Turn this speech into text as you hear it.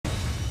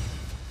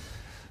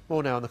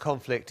More now on the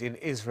conflict in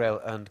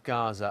Israel and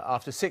Gaza.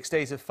 After 6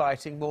 days of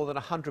fighting, more than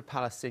 100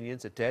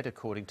 Palestinians are dead,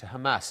 according to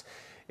Hamas.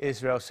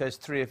 Israel says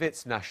 3 of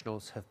its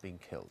nationals have been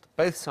killed.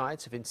 Both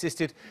sides have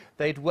insisted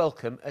they'd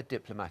welcome a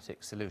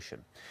diplomatic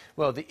solution.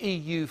 Well, the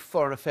EU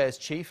Foreign Affairs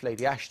Chief,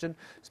 Lady Ashton,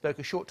 spoke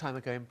a short time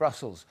ago in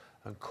Brussels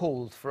and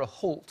called for a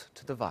halt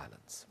to the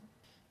violence.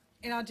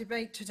 In our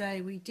debate today,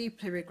 we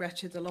deeply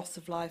regretted the loss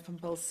of life on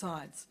both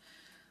sides.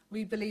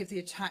 We believe the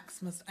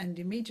attacks must end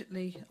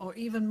immediately, or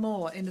even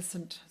more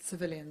innocent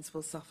civilians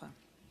will suffer.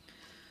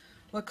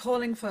 We're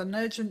calling for an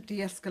urgent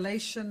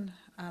de-escalation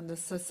and the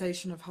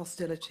cessation of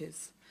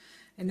hostilities.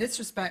 In this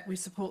respect, we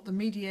support the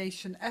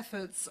mediation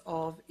efforts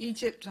of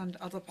Egypt and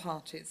other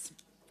parties.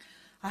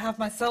 I have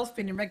myself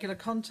been in regular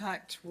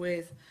contact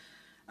with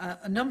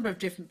a number of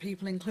different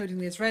people, including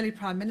the Israeli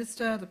Prime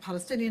Minister, the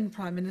Palestinian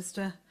Prime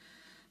Minister,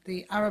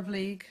 the Arab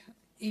League,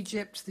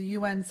 Egypt, the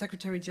UN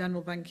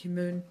Secretary-General Ban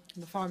Ki-moon,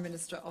 and the Foreign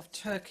Minister of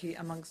Turkey,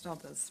 amongst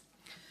others.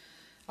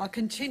 I'll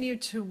continue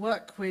to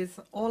work with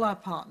all our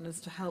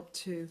partners to help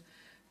to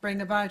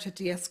bring about a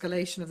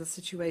de-escalation of the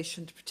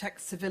situation, to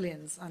protect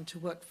civilians and to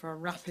work for a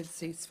rapid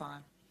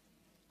ceasefire.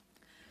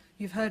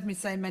 You've heard me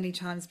say many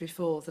times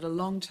before that a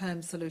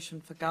long-term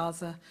solution for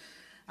Gaza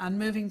and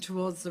moving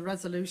towards the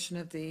resolution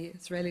of the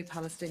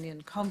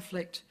Israeli-Palestinian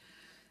conflict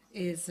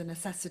is a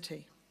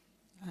necessity.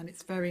 And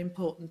it's very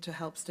important to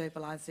help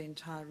stabilise the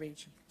entire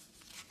region.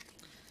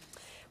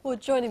 Well,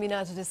 joining me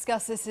now to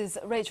discuss this is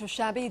Rachel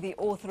Shabi, the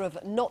author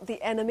of Not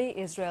the Enemy,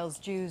 Israel's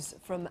Jews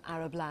from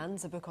Arab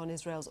Lands, a book on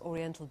Israel's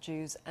Oriental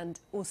Jews. And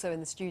also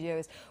in the studio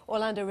is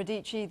Orlando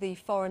Radice, the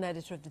foreign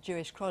editor of the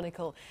Jewish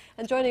Chronicle.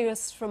 And joining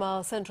us from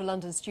our central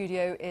London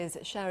studio is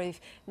Sharif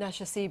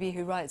Nashashibi,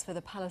 who writes for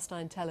the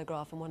Palestine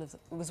Telegraph and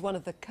was one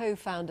of the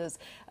co-founders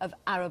of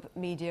Arab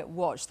Media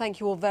Watch. Thank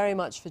you all very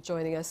much for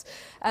joining us.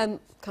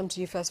 Come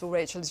to you first of all,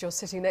 Rachel, as you're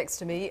sitting next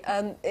to me.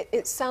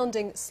 It's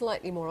sounding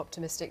slightly more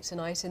optimistic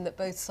tonight in that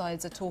both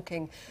sides are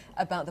talking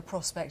about the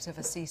prospect of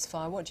a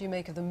ceasefire. What do you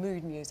make of the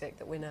mood music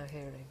that we're now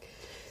hearing?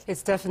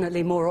 It's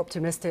definitely more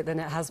optimistic than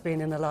it has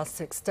been in the last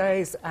 6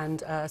 days,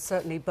 and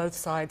certainly both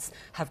sides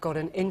have got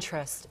an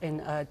interest in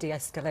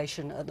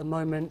de-escalation at the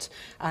moment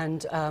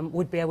and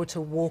would be able to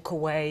walk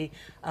away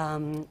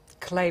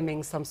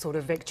claiming some sort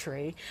of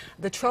victory.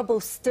 The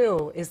trouble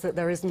still is that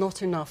there is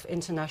not enough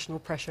international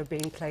pressure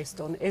being placed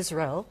on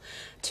Israel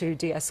to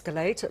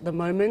de-escalate at the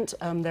moment.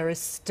 There is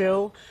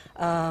still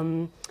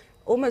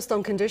almost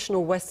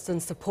unconditional Western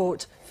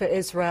support for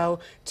Israel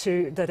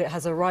that it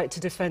has a right to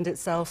defend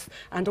itself,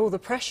 and all the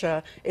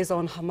pressure is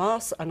on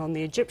Hamas and on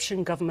the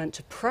Egyptian government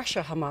to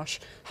pressure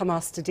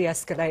Hamas to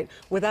de-escalate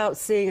without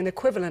seeing an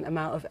equivalent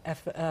amount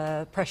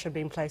of pressure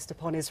being placed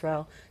upon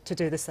Israel to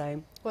do the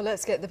same. Well,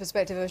 let's get the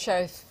perspective of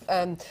Sharif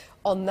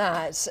on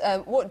that.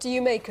 What do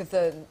you make of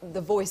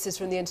the voices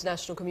from the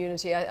international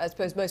community? I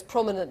suppose most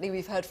prominently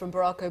we've heard from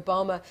Barack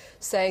Obama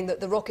saying that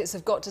the rockets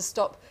have got to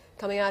stop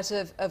coming out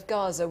of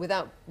Gaza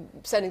without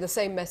sending the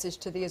same message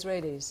to the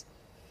Israelis.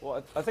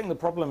 Well, I think the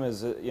problem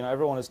is that,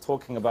 everyone is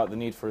talking about the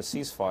need for a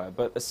ceasefire,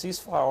 but a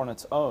ceasefire on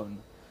its own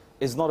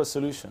is not a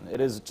solution.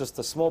 It is just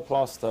a small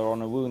plaster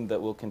on a wound that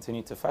will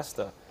continue to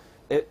fester.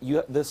 The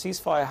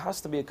ceasefire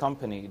has to be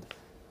accompanied,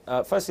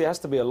 firstly, it has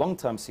to be a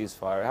long-term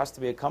ceasefire. It has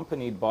to be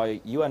accompanied by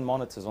UN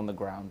monitors on the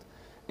ground.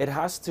 It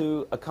has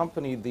to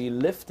accompany the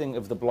lifting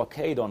of the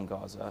blockade on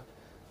Gaza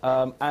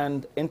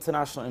and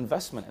international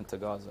investment into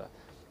Gaza.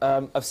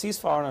 A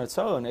ceasefire on its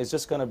own is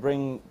just going to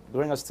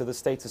bring us to the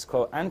status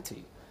quo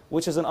ante,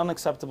 which is an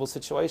unacceptable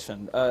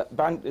situation.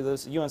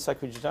 The UN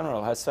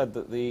Secretary-General has said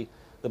that the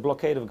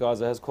blockade of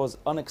Gaza has caused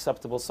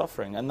unacceptable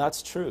suffering, and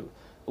that's true.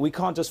 We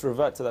can't just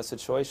revert to that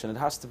situation. It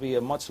has to be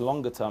a much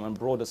longer-term and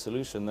broader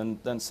solution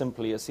than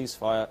simply a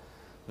ceasefire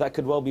that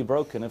could well be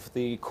broken if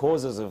the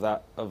causes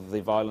of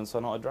the violence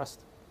are not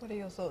addressed. What are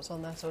your thoughts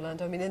on that,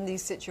 Orlando? I mean, in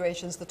these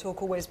situations, the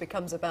talk always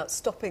becomes about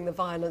stopping the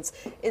violence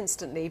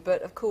instantly,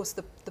 but of course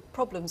the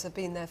problems have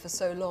been there for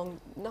so long,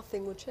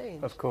 nothing will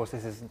change. Of course,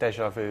 this is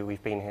deja vu.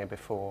 We've been here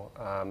before,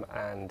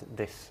 and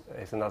this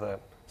is another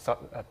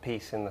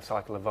piece in the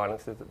cycle of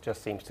violence that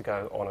just seems to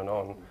go on and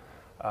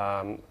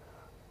on.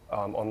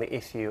 On the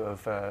issue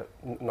of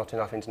not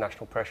enough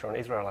international pressure on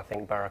Israel, I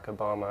think Barack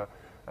Obama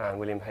and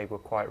William Hague were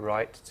quite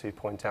right to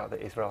point out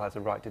that Israel has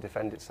a right to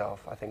defend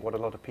itself. I think what a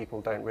lot of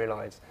people don't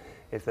realise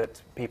is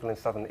that people in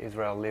southern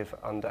Israel live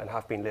under, and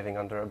have been living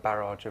under, a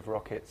barrage of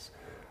rockets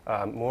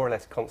more or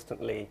less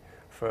constantly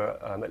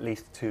for at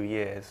least 2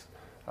 years.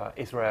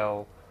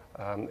 Israel,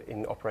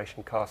 in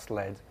Operation Cast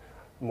Lead,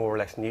 more or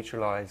less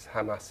neutralised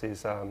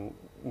Hamas's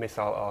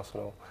missile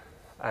arsenal.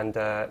 And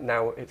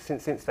now,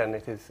 since then,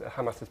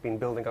 Hamas has been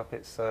building up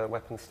its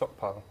weapons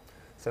stockpile.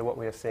 So what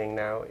we are seeing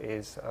now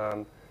is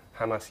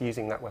Hamas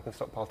using that weapons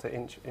stockpile to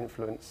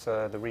influence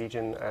the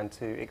region and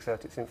to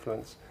exert its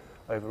influence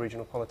over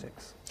regional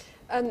politics.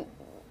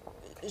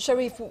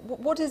 Sharif,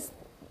 what is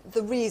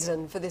the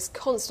reason for this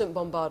constant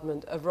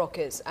bombardment of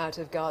rockets out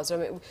of Gaza? I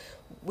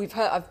mean,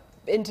 I've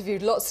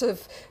interviewed lots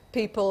of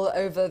people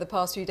over the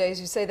past few days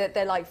who say that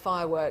they're like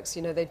fireworks,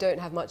 you know, they don't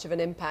have much of an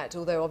impact,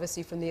 although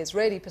obviously from the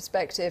Israeli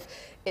perspective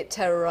it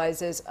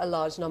terrorizes a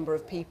large number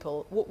of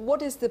people.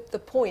 What is the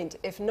point,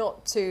 if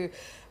not to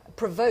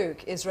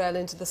provoke Israel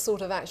into the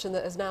sort of action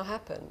that has now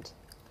happened?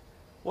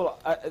 Well,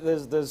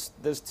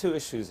 there's two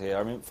issues here.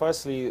 I mean,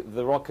 firstly,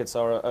 the rockets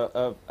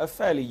are a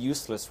fairly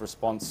useless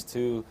response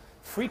to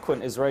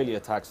frequent Israeli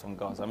attacks on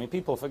Gaza. I mean,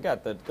 people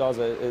forget that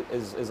Gaza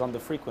is under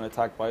frequent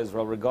attack by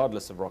Israel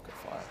regardless of rocket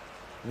fire.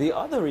 The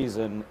other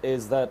reason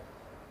is that,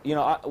 you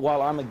know,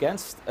 while I'm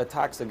against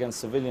attacks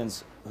against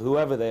civilians,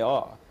 whoever they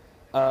are,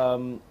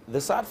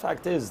 the sad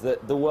fact is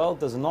that the world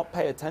does not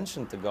pay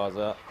attention to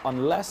Gaza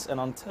unless and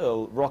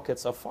until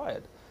rockets are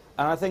fired.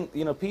 And I think,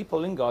 you know,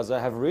 people in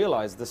Gaza have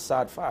realized this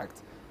sad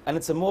fact. And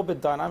it's a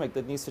morbid dynamic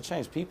that needs to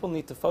change. People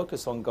need to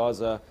focus on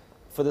Gaza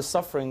for the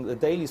suffering, the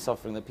daily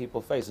suffering that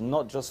people face,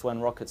 not just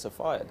when rockets are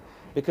fired.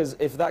 Because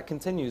if that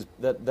continues,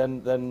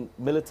 then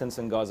militants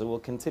in Gaza will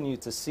continue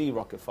to see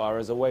rocket fire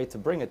as a way to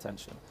bring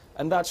attention.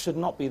 And that should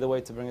not be the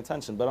way to bring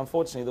attention. But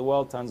unfortunately, the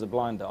world turns a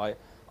blind eye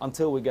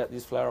until we get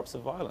these flare-ups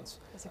of violence.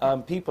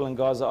 People in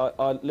Gaza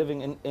are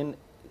living in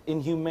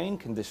inhumane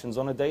conditions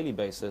on a daily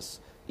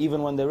basis,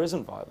 even when there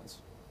isn't violence.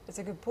 It's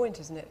a good point,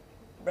 isn't it,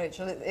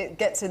 Rachel? It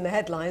gets in the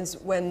headlines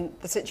when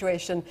the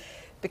situation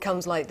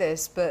becomes like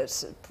this,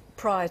 but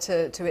prior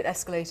to it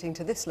escalating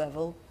to this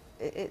level,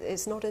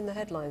 it's not in the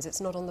headlines,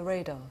 it's not on the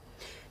radar.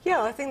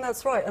 Yeah, I think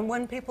that's right. And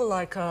when people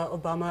like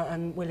Obama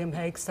and William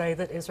Hague say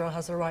that Israel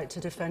has a right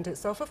to defend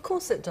itself, of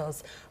course it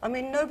does. I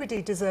mean,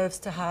 nobody deserves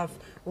to have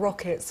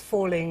rockets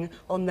falling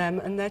on them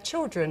and their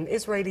children.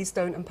 Israelis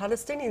don't and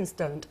Palestinians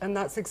don't. And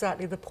that's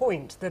exactly the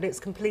point, that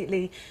it's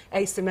completely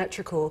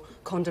asymmetrical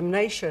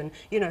condemnation.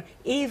 You know,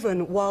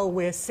 even while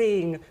we're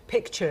seeing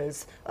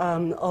pictures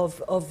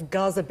of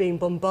Gaza being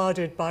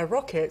bombarded by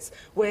rockets,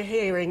 we're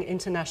hearing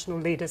international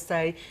leaders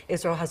say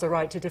Israel has a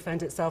right to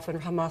defend itself and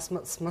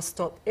Hamas must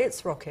stop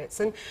its rockets.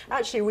 And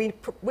actually,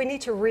 we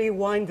need to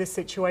rewind this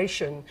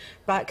situation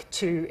back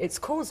to its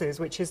causes,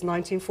 which is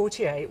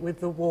 1948, with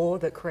the war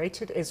that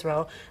created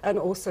Israel and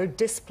also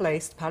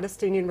displaced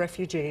Palestinian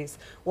refugees.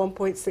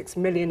 1.6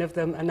 million of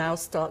them are now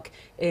stuck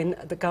in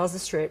the Gaza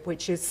Strip,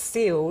 which is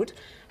sealed,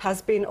 has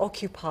been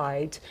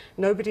occupied,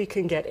 nobody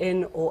can get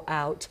in or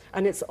out,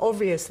 and it's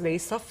obviously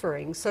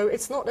suffering. So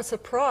it's not a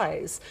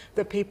surprise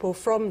that people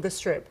from the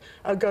Strip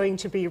are going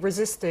to be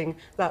resisting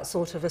that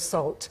sort of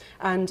assault.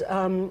 And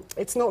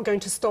it's not going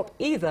to stop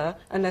either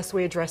unless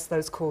we address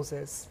those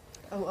causes.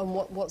 And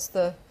what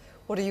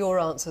are your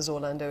answers,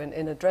 Orlando,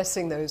 in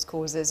addressing those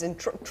causes, in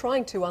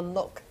trying to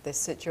unlock this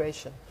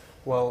situation?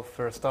 Well,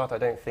 for a start, I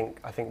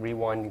think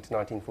rewinding to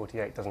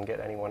 1948 doesn't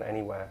get anyone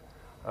anywhere.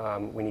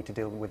 We need to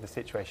deal with the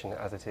situation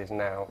as it is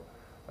now.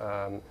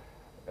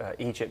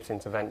 Egypt's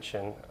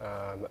intervention,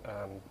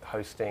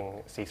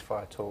 hosting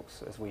ceasefire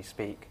talks as we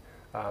speak,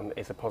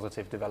 is a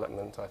positive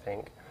development, I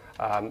think.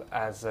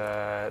 As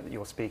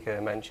your speaker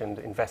mentioned,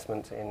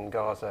 investment in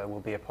Gaza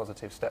will be a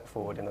positive step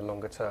forward in the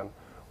longer term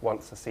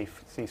once the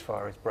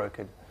ceasefire is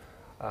brokered.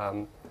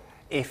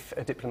 If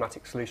a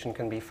diplomatic solution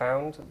can be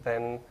found,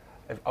 then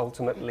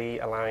ultimately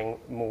allowing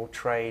more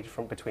trade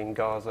between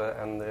Gaza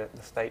and the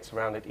states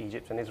around it,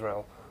 Egypt and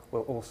Israel,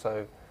 will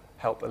also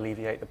help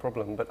alleviate the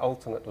problem. But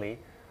ultimately,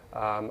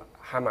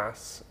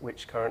 Hamas,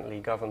 which currently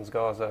governs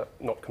Gaza,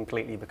 not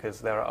completely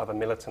because there are other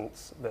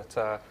militants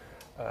that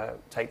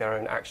take their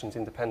own actions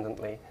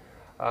independently,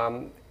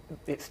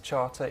 its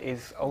charter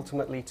is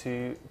ultimately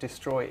to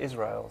destroy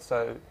Israel.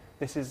 So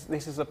this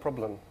is a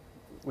problem.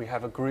 We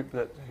have a group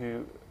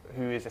who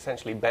is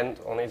essentially bent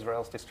on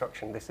Israel's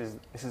destruction. This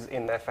is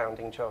in their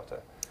founding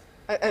charter.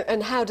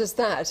 And how does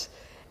that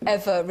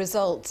ever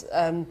result,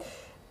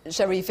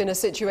 Sharif, in a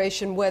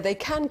situation where they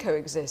can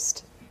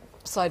coexist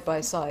side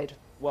by side?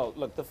 Well,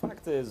 look, the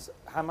fact is,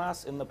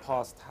 Hamas in the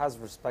past has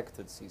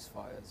respected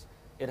ceasefires.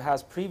 It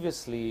has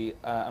previously,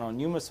 and on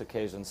numerous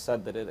occasions,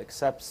 said that it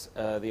accepts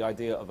the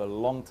idea of a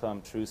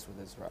long-term truce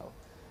with Israel.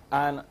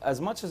 And as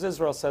much as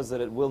Israel says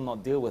that it will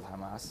not deal with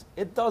Hamas,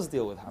 it does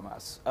deal with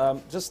Hamas.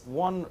 Just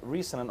one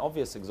recent and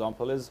obvious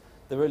example is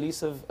the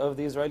release of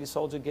the Israeli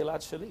soldier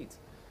Gilad Shalit.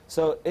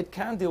 So it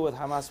can deal with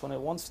Hamas when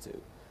it wants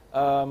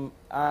to.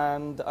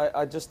 And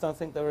I just don't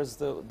think there is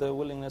the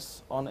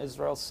willingness on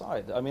Israel's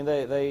side. I mean,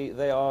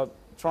 they are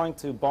trying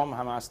to bomb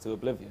Hamas to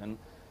oblivion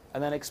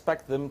and then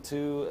expect them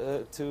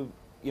to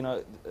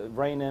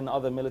rein in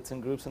other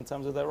militant groups in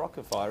terms of their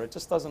rocket fire. It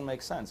just doesn't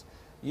make sense.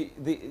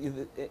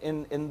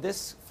 In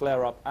this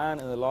flare-up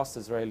and in the last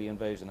Israeli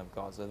invasion of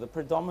Gaza, the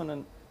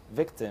predominant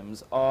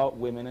victims are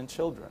women and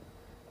children.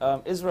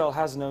 Israel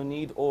has no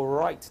need or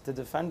right to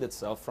defend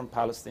itself from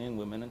Palestinian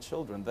women and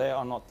children. They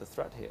are not the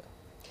threat here.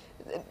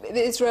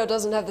 Israel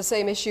doesn't have the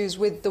same issues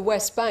with the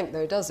West Bank,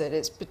 though, does it?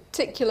 It's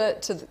particular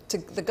to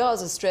the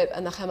Gaza Strip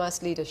and the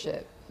Hamas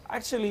leadership.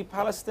 Actually,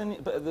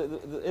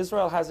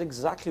 Israel has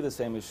exactly the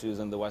same issues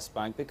in the West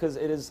Bank because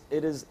it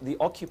is the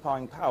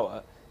occupying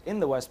power in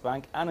the West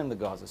Bank and in the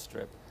Gaza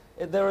Strip.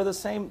 There are the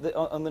same,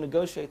 on the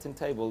negotiating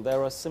table,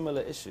 there are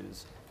similar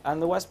issues.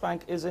 And the West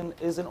Bank is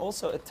in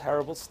also a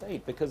terrible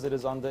state because it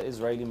is under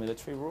Israeli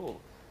military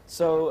rule.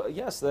 So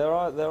yes, there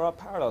are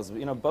parallels.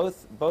 You know,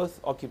 both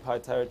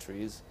occupied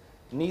territories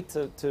need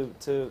to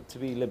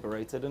be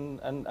liberated,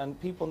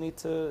 and people need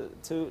to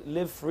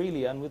live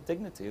freely and with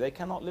dignity. They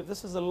cannot live.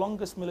 This is the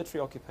longest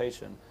military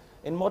occupation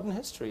in modern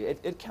history.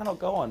 It cannot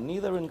go on,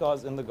 neither in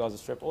the Gaza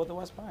Strip or the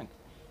West Bank.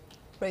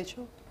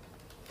 Rachel?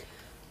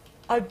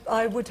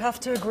 I would have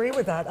to agree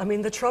with that. I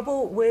mean, the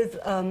trouble with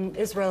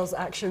Israel's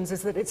actions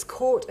is that it's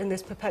caught in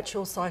this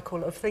perpetual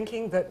cycle of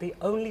thinking that the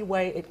only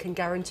way it can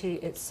guarantee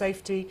its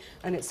safety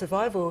and its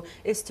survival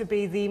is to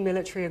be the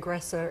military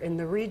aggressor in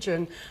the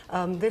region.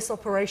 This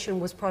operation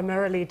was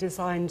primarily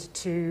designed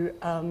to,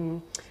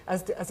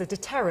 as a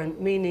deterrent,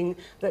 meaning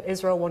that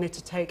Israel wanted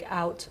to take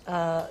out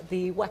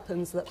the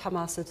weapons that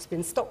Hamas has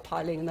been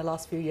stockpiling in the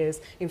last few years,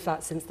 in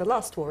fact, since the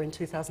last war in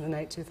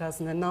 2008,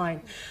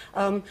 2009.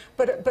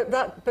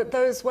 But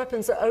those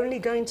weapons are only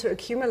going to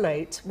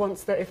accumulate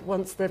once there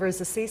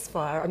is a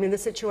ceasefire. I mean, the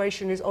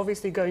situation is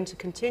obviously going to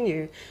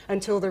continue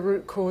until the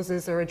root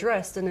causes are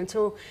addressed and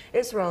until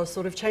Israel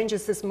sort of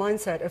changes this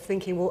mindset of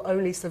thinking we'll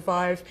only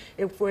survive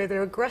if we're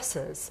the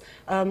aggressors.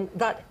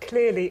 That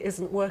clearly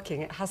isn't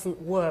working. It hasn't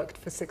worked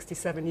for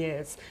 67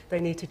 years. They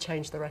need to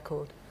change the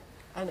record.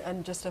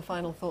 And just a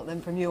final thought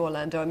then from you,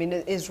 Orlando. I mean,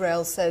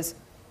 Israel says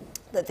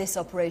that this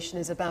operation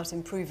is about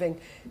improving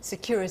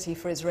security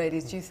for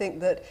Israelis. Do you think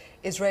that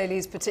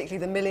Israelis, particularly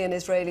the million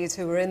Israelis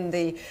who are in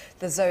the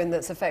zone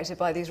that's affected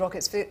by these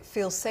rockets,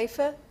 feel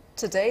safer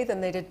today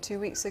than they did 2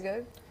 weeks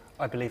ago?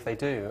 I believe they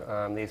do.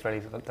 The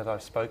Israelis that I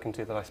spoke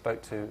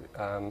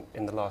to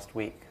in the last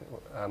week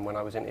when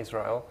I was in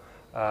Israel,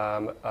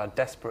 are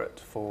desperate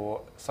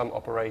for some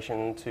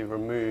operation to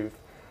remove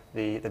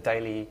the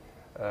daily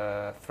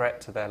threat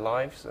to their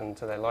lives and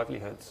to their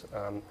livelihoods.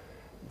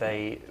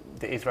 The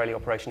Israeli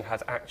operation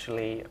has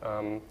actually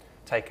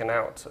taken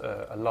out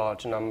a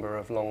large number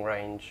of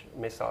long-range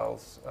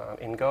missiles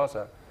in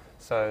Gaza,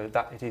 so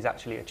that it is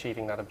actually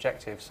achieving that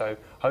objective. So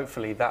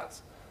hopefully that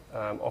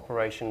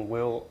operation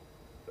will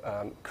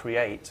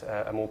create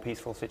a more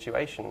peaceful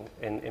situation,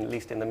 at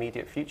least in the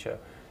immediate future.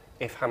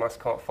 If Hamas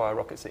can't fire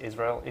rockets at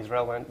Israel,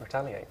 Israel won't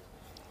retaliate.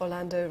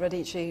 Orlando,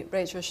 Radice,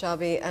 Rachel,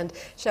 Shabi and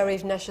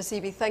Sharif,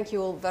 Nashashibi, thank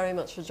you all very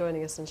much for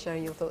joining us and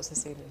sharing your thoughts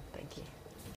this evening. Thank you.